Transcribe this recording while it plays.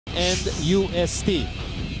and UST.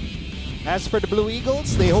 As for the Blue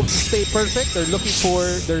Eagles, they hope to stay perfect. They're looking for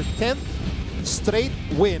their 10th straight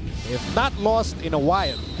win, if not lost in a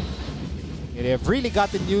while. They have really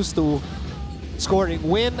gotten used to scoring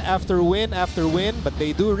win after win after win, but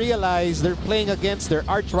they do realize they're playing against their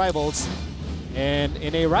arch rivals. And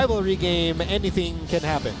in a rivalry game, anything can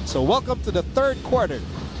happen. So welcome to the third quarter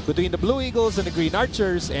between the Blue Eagles and the Green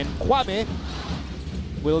Archers, and Kwame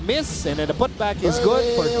will miss, and then the putback is good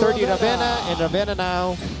for 30 Ravenna, and Ravenna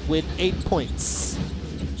now with 8 points.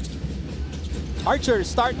 Archers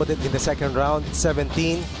start put it in the second round,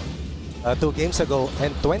 17 2 games ago,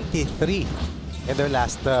 and 23 in their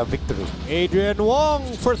last victory. Adrian Wong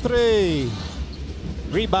for 3.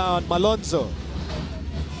 Rebound, Malonzo.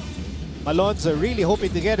 Malonzo really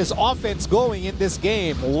hoping to get his offense going in this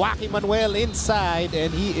game. Wacky Manuel inside,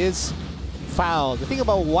 and he is fouled. The thing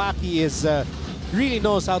about Wacky is really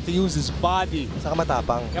knows how to use his body. Saka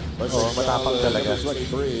matapang. Yep. Oo, matapang talaga.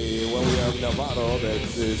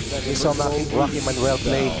 We saw Wacky Manuel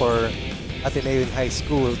play for Ateneo in high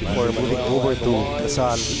school before moving over to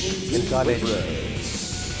Salle in college.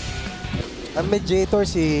 Ang mediator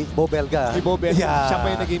si Bo Belga. Si Bo Belga. Yeah. Siya pa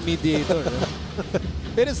yung naging mediator.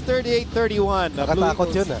 It is 38-31.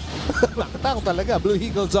 Nakatakot yun ah. Nakatakot talaga. Blue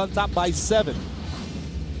Eagles on top by 7.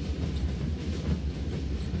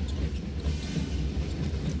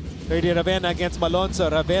 Ravenna against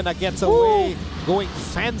Malonzo. Ravenna gets away, going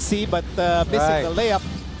fancy, but missing the layup.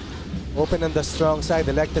 Open on the strong side,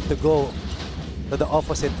 elected to go to the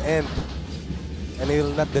opposite end, and he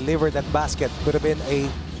will not deliver that basket. Could have been a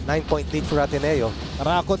 9-point lead for Ateneo.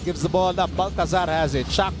 Rakot gives the ball up. Baltazar has it.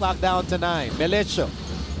 Shot clock down to 9. Melesio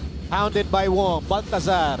pounded by Wong.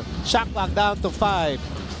 Baltazar. Shot clock down to 5.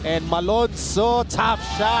 And Malonzo, top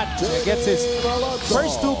shot. Gets his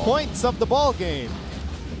first 2 points of the ball game.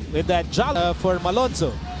 With that jolly for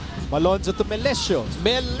Malonzo. Malonzo to Melesio.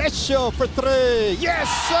 Melesio for 3. Yes,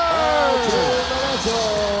 sir!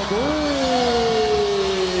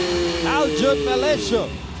 Aljun Melesio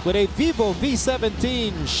with a Vivo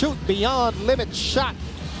V17 shoot beyond limit shot.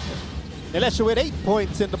 Melesio with 8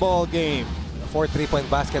 points in the ball game. A 4 3-point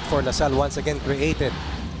basket for LaSalle once again created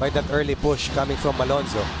by that early push coming from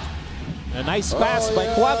Malonzo. A nice pass by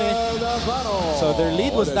Kwame. So their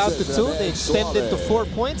lead was down to 2. They extended to 4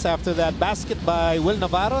 points after that basket by Will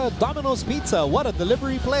Navarro. Domino's Pizza, what a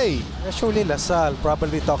delivery play. Surely LaSalle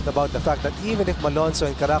probably talked about the fact that even if Malonzo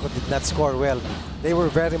and Caraco did not score well, they were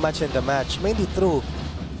very much in the match, mainly through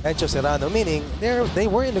Encho Serrano, meaning they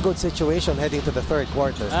were in a good situation heading to the third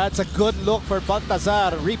quarter. That's a good look for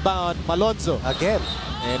Baltazar. Rebound, Malonzo. Again.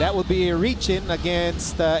 And that would be a reach-in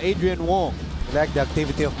against Adrian Wong. Like the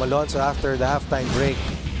activity of Malonzo after the halftime break.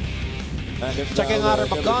 Checking out our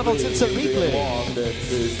McDonald's instant replay.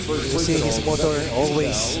 You see his motor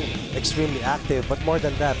always extremely active, but more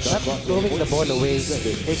than that, not throwing the ball away,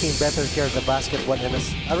 taking better care of the basketball, and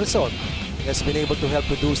as a result, he has been able to help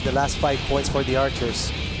produce the last 5 points for the Archers.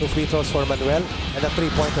 2 free throws for Manuel and a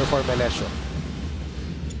 3-pointer for Melesio.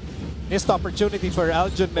 Missed opportunity for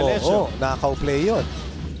Aljun Melesio. Nakaka-play yun.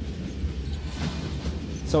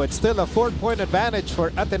 So it's still a 4-point advantage for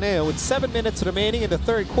Ateneo with 7 minutes remaining in the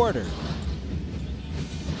third quarter.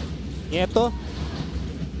 Nieto.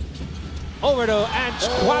 Over to Ange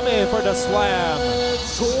Kwame for the slam.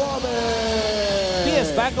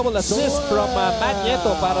 PS Bank will assist from Matt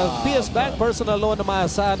Nieto para PS Bank personal loan na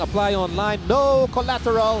maasahan. Apply online. No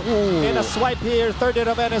collateral. And a swipe here. 30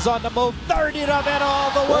 Ravenna is on the move. 30 Ravenna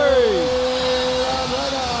all the way.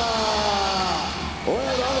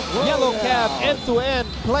 Yellow Cab end-to-end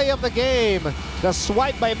play of the game. The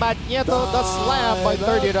swipe by Matt Nieto, the slam by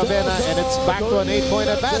 30 Ravenna, and it's back to an 8-point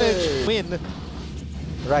advantage. Win.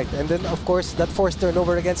 Right, and then of course that forced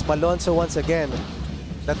turnover against Malonzo once again.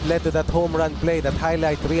 That led to that home run play, that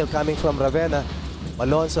highlight reel coming from Ravenna.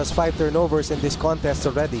 Malonzo has 5 turnovers in this contest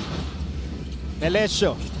already.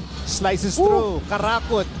 Melesio slices through.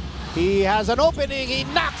 Karakut. He has an opening. He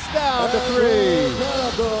knocks down the 3.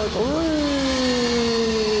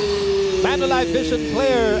 Manolife Vision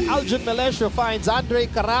player Aljun Melesio finds Andre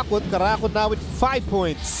Karakut. Karakut now with 5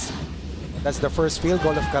 points. That's the first field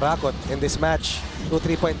goal of Karakut in this match. 2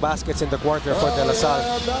 3-point baskets in the quarter for De La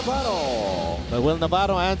Salle. But Will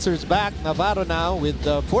Navarro answers back. Navarro now with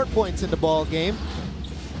 4 points in the ball game.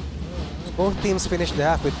 Both teams finished the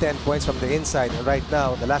half with 10 points from the inside, and right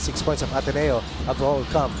now the last 6 points of Ateneo have all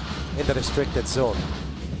come in the restricted zone.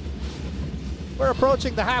 We're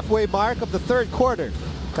approaching the halfway mark of the third quarter.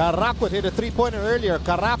 Karakut hit a 3-pointer earlier.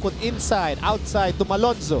 Karakut inside, outside to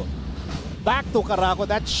Malonzo. Back to Karakut.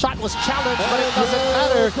 That shot was challenged, but it doesn't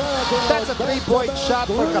matter. That's a 3-point shot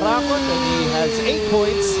for Karakut, and he has 8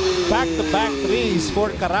 points. Back-to-back threes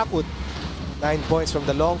for Karakut. 9 points from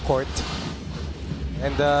the long court.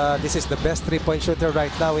 And this is the best three-point shooter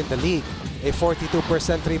right now in the league. A 42%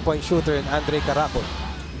 three-point shooter in Andre Karakut.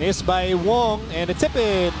 Missed by Wong, and a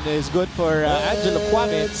tip-in is good for Angelo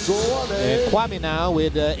Kwame. And Kwame now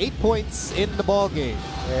with 8 points in the ball game.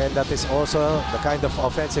 And that is also the kind of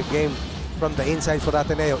offensive game from the inside for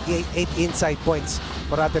Ateneo. 8 inside points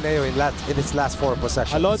for Ateneo in its last 4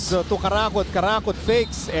 possessions. Alonso to Karakut. Karakut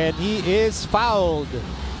fakes, and he is fouled.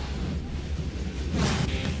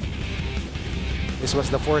 This was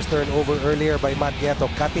the first turnover earlier by Matt Nieto.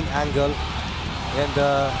 Cutting angle and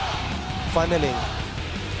funneling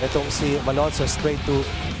itong si Malonzo straight to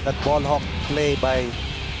that ball hawk play by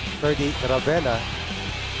Ferdy Ravena.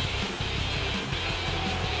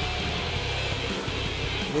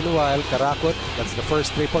 Meanwhile, Karakut, that's the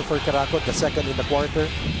first 3-point for Karakut, the second in the quarter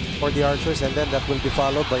for the Archers, and then that will be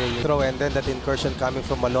followed by a throw, and then that incursion coming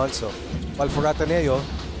from Malonzo. While for Ateneo,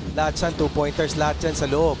 lahat yan, 2-pointers, lahat yan sa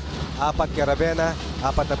loob. 4 kay Ravena,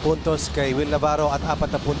 4 na puntos kay Will Navarro, at 4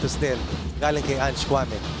 na puntos din galing kay Ange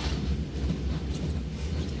Kwame.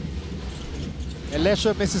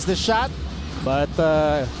 Melesio misses the shot, but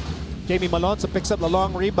Jamie Malonzo picks up the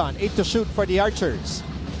long rebound. 8 to shoot for the Archers.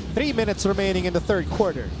 3 minutes remaining in the third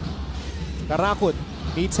quarter. Karakut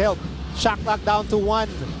needs help. Shot clock down to 1.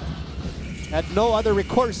 Had no other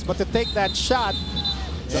recourse but to take that shot.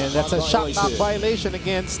 And that's a shot clock violation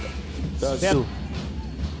against them.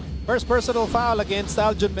 First personal foul against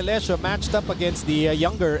Aljun Melesio, matched up against the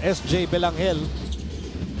younger SJ Belangel.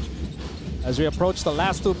 As we approach the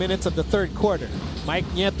last 2 minutes of the third quarter, Mike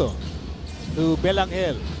Nieto to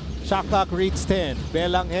Belangel. Shot clock reads 10.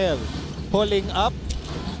 Belangel pulling up,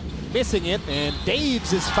 missing it, and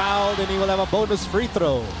Daves is fouled, and he will have a bonus free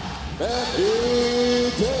throw.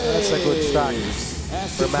 That's a good start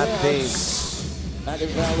for Matt Daves.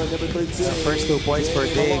 First 2 points for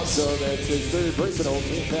Daves.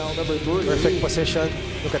 Perfect position.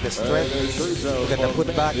 Look at the strength. Look at the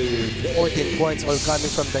putback. 14 points all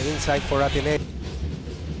coming from the inside for Ateneo.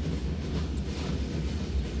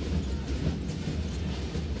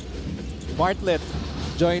 Bartlett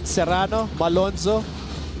joins Serrano, Malonzo,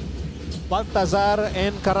 Baltazar,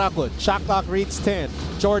 and Karakut. Shot clock reads 10.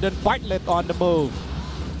 Jordan Bartlett on the move.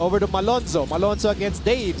 Over to Malonzo. Malonzo against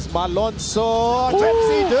Daves. Malonzo.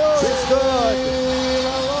 Tripsy do is good.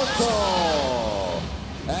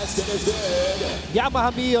 Yamaha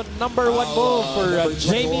Mio #1 move for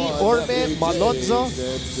Jamie Orme Malonzo.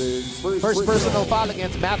 First personal foul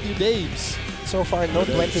against Matthew Daves. So far, no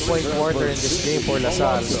 20-point quarter in this game for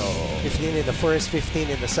LaSalle. 15 in the first, 15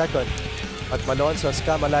 in the second. But Malonzo has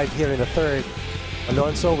come alive here in the third.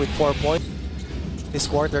 Malonzo with 4 points. This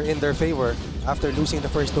quarter in their favor after losing the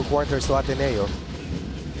first 2 quarters to Ateneo.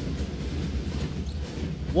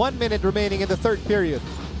 1 minute remaining in the third period.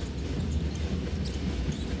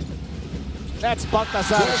 That's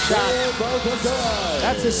Baltazar's shot.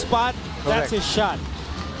 That's his spot. That's his shot.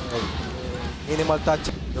 Minimal touch.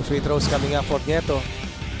 The free throws coming up for Nieto.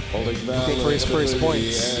 Looking for his first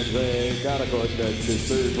points.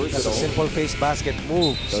 That's a simple face basket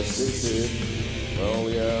move.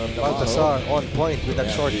 Baltazar on point with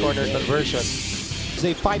that short corner conversion. It's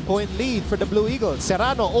a 5-point lead for the Blue Eagles.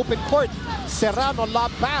 Serrano open court. Serrano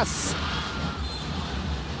lob pass.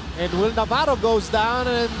 And Will Navarro goes down,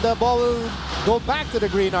 and the ball will go back to the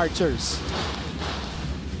Green Archers.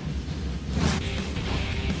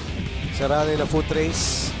 Serrano in a foot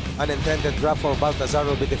race. Unintended drop for Baltazar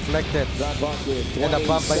will be deflected. And a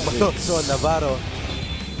bump by Malonzo. Navarro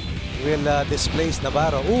will displace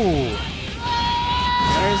Navarro. Ooh!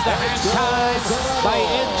 There's the hand time by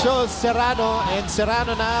Encho Serrano. And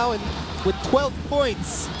Serrano now with 12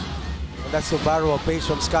 points. And that's Subaru, a pace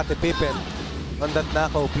from Scottie Pippen on that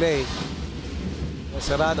knockout play. And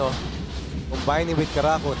Serrano combining with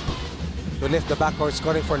Karakut to lift the backcourt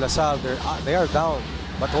scoring for LaSalle. They are down,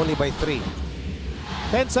 but only by 3.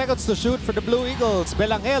 10 seconds to shoot for the Blue Eagles.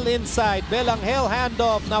 Belangel inside. Belangel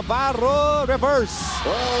handoff. Navarro reverse.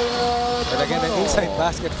 And again, an inside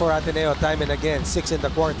basket for Ateneo time and again. 6 in the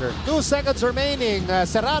quarter. 2 seconds remaining.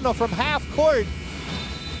 Serrano from half court.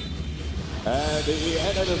 At the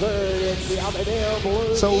end of the third, it's the Ateneo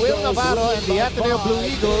Blue So Will Navarro and the Ateneo Blue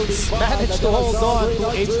Eagles managed to hold on to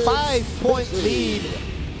a 5-point lead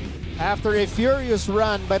after a furious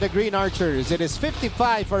run by the Green Archers. It is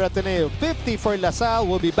 55 for Ateneo, 50 for LaSalle.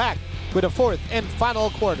 We'll be back with the fourth and final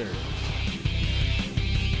quarter.